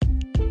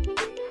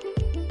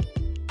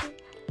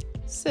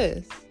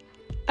Sis,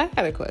 I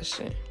had a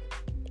question.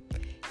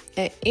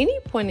 At any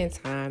point in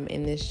time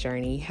in this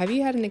journey, have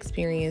you had an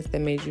experience that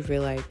made you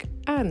feel like,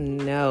 I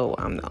know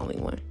I'm the only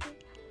one?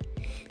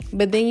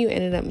 But then you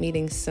ended up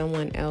meeting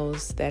someone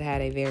else that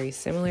had a very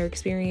similar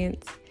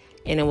experience,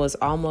 and it was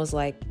almost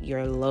like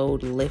your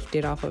load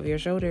lifted off of your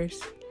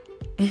shoulders?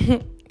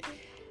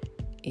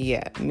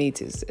 Yeah, me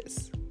too,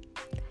 sis.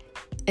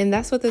 And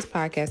that's what this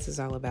podcast is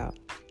all about.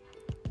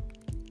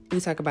 We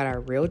talk about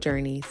our real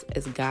journeys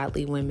as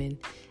godly women,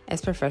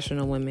 as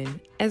professional women,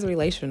 as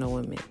relational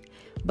women,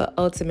 but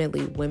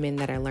ultimately women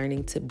that are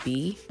learning to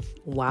be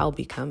while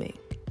becoming.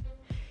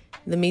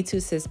 The Me Too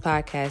Sis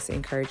podcast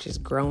encourages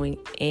growing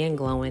and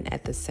glowing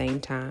at the same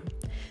time,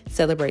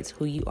 celebrates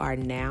who you are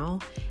now,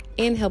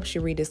 and helps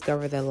you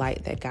rediscover the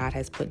light that God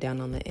has put down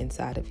on the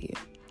inside of you.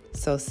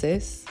 So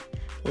sis,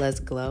 let's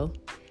glow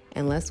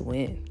and let's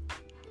win.